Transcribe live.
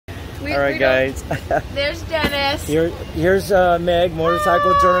All right, guys. There's Dennis. Here's Meg,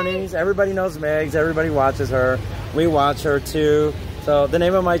 Motorcycle Journeys. Everybody knows Megs. Everybody watches her. We watch her too. So the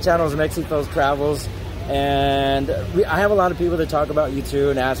name of my channel is Mexico's Travels. And I have a lot of people that talk about you too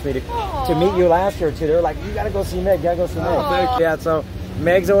and asked me to meet you last year too. They're like, you gotta go see Meg, you gotta go see Meg. Yeah, so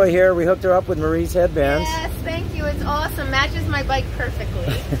Meg's over here. We hooked her up with Marie's headbands. Yes, thank you. It's awesome. Matches my bike perfectly.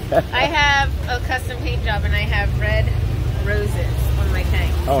 I have a custom paint job and I have red roses on my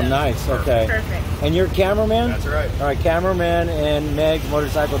tank. Oh, so nice. Okay. Perfect. And you're cameraman? That's right. All right, cameraman and Meg's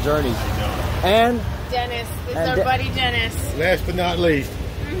Motorcycle Journeys. And Dennis. This is our buddy Dennis. Last but not least.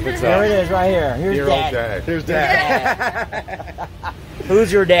 There it is, right here. Here's Dad. Dad. Here's Dad.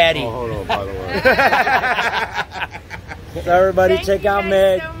 Who's your daddy? Oh, hold on, by the way. So everybody, check out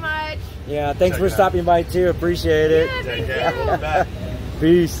Meg. Thank you so much. Yeah, thanks for stopping by too. Appreciate it. Yeah, Take care. We'll be back.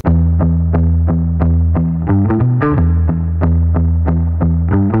 Peace.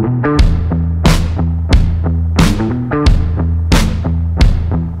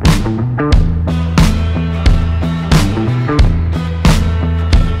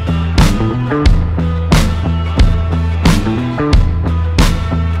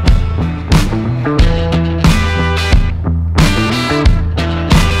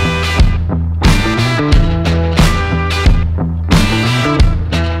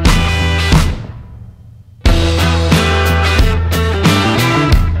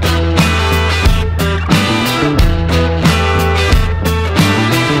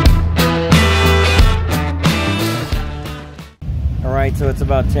 So it's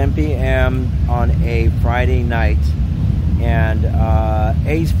about 10 p.m. on a Friday night, and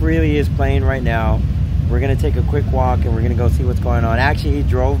Ace Frehley is playing right now. We're gonna take a quick walk and we're gonna go see what's going on. Actually, he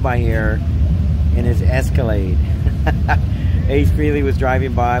drove by here in his Escalade. Ace Frehley was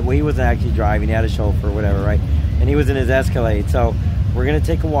driving by. Well, he wasn't actually driving, he had a chauffeur or whatever, right? And he was in his Escalade. So we're gonna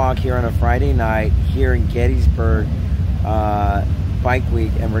take a walk here on a Friday night here in Gettysburg Bike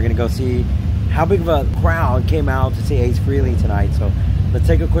Week, and we're gonna go see how big of a crowd came out to see Ace Frehley tonight. So let's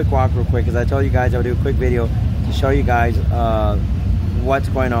take a quick walk real quick, because I told you guys I would do a quick video to show you guys what's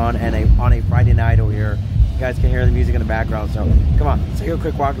going on on a Friday night over here. You guys can hear the music in the background. So come on, let's take a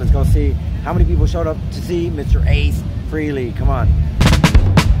quick walk. Let's go see how many people showed up to see Mr. Ace Frehley. Come on.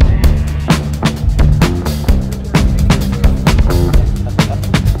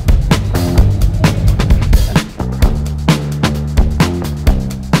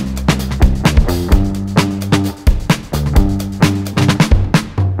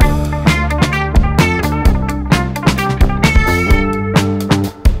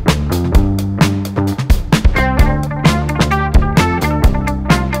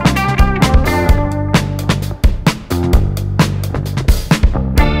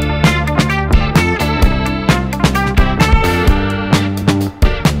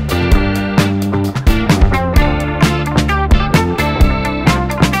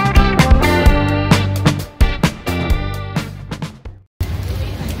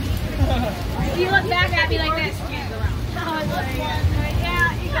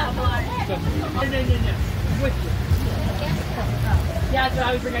 Yeah, so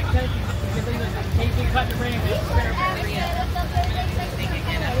I would bring a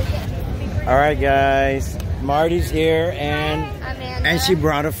All right, guys. Marty's here, and she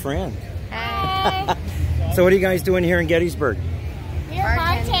brought a friend. Hey. So what are you guys doing here in Gettysburg? We're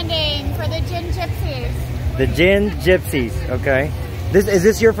bartending for the Gin Gypsies. The Gin Gypsies, okay. Is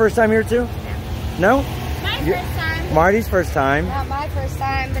this your first time here too? No? My first time. Marty's first time. Not my first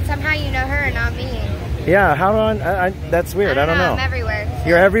time, but somehow you know her and not me. Yeah, how on? That's weird. I don't know. I'm everywhere.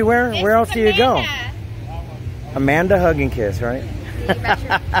 You're everywhere? It's Where else do you go? Amanda Hug and Kiss, right? You bet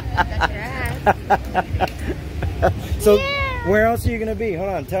your ass. So, where else are you going to be? Hold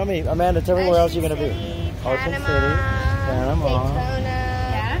on, tell me. Amanda, tell me where else you're going to be. Ocean City, Panama,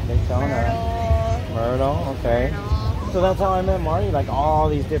 Daytona, Myrtle, okay. Myrtle. So that's how I met Marty, like all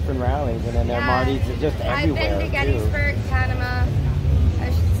these different rallies, and then Marty's just everywhere. I've been to Gettysburg, Panama,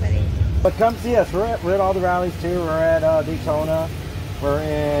 Ocean City. But come see us. We're at all the rallies too. We're at Daytona.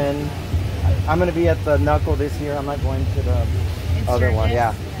 I'm going to be at the Knuckle this year. I'm not going to the other one.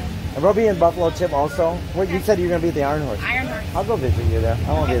 Yeah. And we'll be in Buffalo Chip also. Well, you said you're going to be at the Iron Horse. Iron Horse. I'll go visit you there.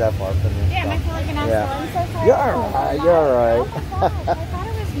 I won't be that far from you. Yeah, am I feel like an asshole? I'm so sorry. You're alright. You're alright. I thought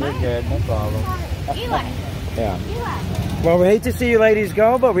it was You're mine. good. No problem. Eli. Yeah. Eli. Well, we hate to see you ladies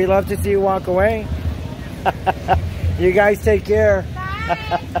go, but we love to see you walk away. You guys take care.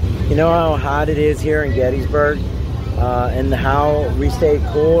 You know how hot it is here in Gettysburg? And how we stay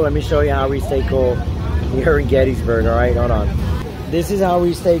cool? Let me show you how we stay cool here in Gettysburg. Alright, hold on. This is how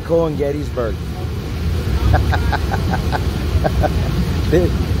we stay cool in Gettysburg.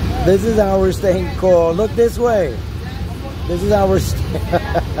 This is how we're staying cool. Look this way. This is how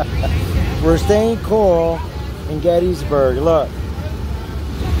we're staying cool in Gettysburg. Look.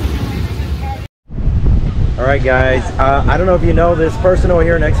 All right, guys. I don't know if you know this person over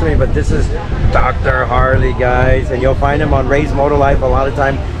here next to me, but this is Dr. Harley, guys, and you'll find him on Ray's Moto Life a lot of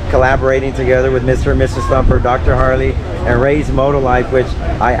time, collaborating together with Mr. and Mrs. Thumper, Dr. Harley, and Ray's Moto Life, which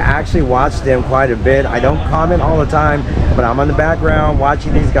I actually watched them quite a bit. I don't comment all the time, but I'm on the background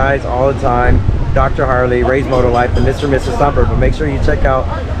watching these guys all the time. Dr. Harley, Ray's Moto Life, and Mr. and Mrs. Thumper. But make sure you check out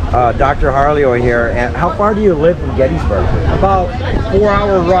Dr. Harley over here. And how far do you live from Gettysburg? About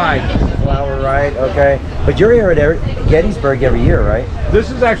 4-hour ride. 4-hour ride, okay. But you're here at Gettysburg every year, right?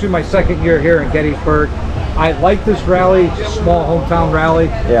 This is actually my second year here in Gettysburg. I like this rally. It's a small hometown rally.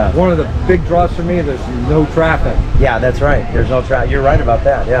 Yeah. One of the big draws for me, there's no traffic. Yeah, that's right. There's no traffic. You're right about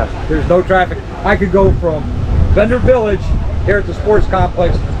that, yeah. There's no traffic. I could go from Vendor Village here at the sports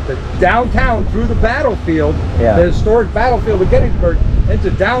complex to downtown through the battlefield, yeah. The historic battlefield of Gettysburg,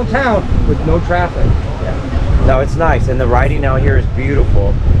 into downtown with no traffic. Yeah. No, it's nice, and the riding out here is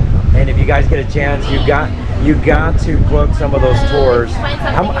beautiful. And if you guys get a chance, you got to book some of those tours.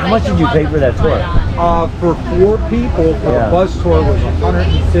 How much did you pay for that tour? For 4 people, for the bus tour was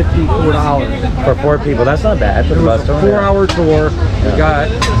 $154. For 4 people, that's not bad for the bus tour. It was a 4-hour tour. We got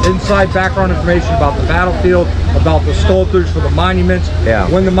inside background information about the battlefield, about the sculptures for the monuments,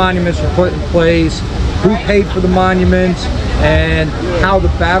 when the monuments were put in place, who paid for the monuments, and how the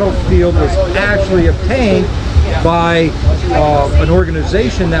battlefield was actually obtained by an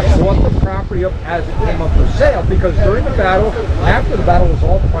organization that bought the property up as it came up for sale, because during the battle, after the battle, was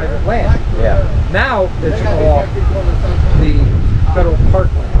all private land. Yeah. Now it's all the federal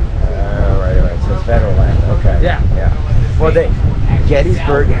parkland. Right. So it's federal land. Okay. Yeah. Well,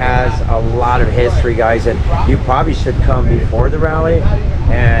 Gettysburg has a lot of history, guys, and you probably should come before the rally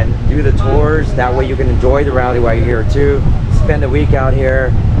and do the tours. That way you can enjoy the rally while you're here too. Spend a week out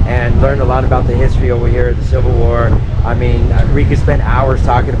here and learn a lot about the history over here, the Civil War. I mean, we could spend hours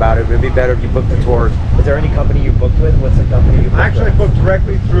talking about it. It would be better if you booked the tours. Is there any company you booked with? What's the company you booked with? I actually booked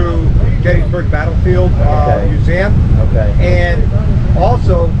directly through Gettysburg Battlefield Museum. Okay. And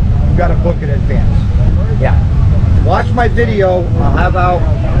also, you got to book in advance. Yeah. Watch my video I'll have out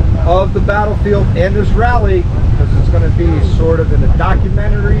of the battlefield and this rally, because it's going to be sort of in a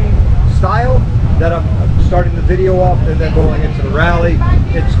documentary style that I'm starting the video off and then going into the rally.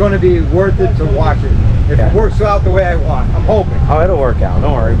 It's going to be worth it to watch it. If it works out the way I want, I'm hoping. Oh, it'll work out.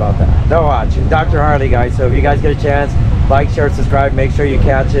 Don't worry about that. Don't watch it. Dr. Harley, guys. So if you guys get a chance, like, share, subscribe. Make sure you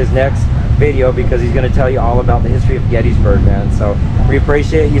catch his next video, because he's going to tell you all about the history of Gettysburg, man. So we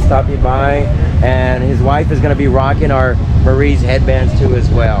appreciate you stopping by, and his wife is going to be rocking our Marie's headbands too as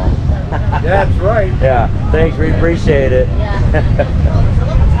well. That's right. Yeah, thanks, we appreciate it.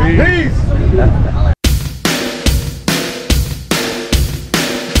 Peace.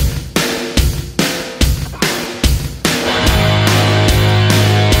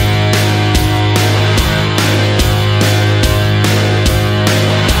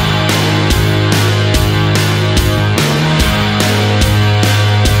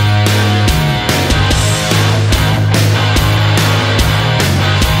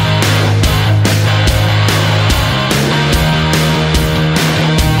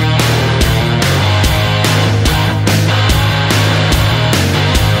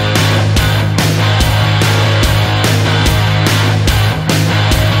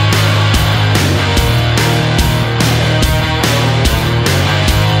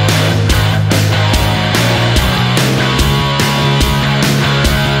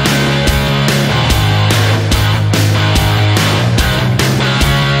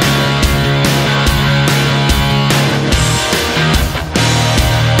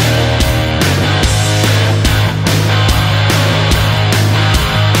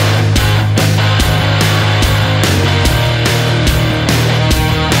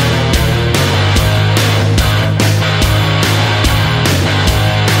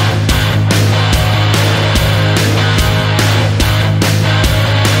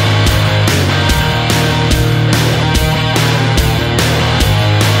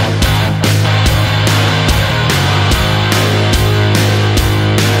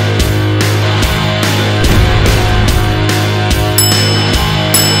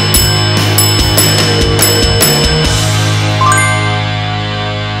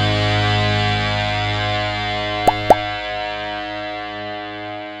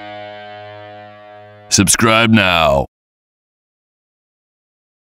 Subscribe now.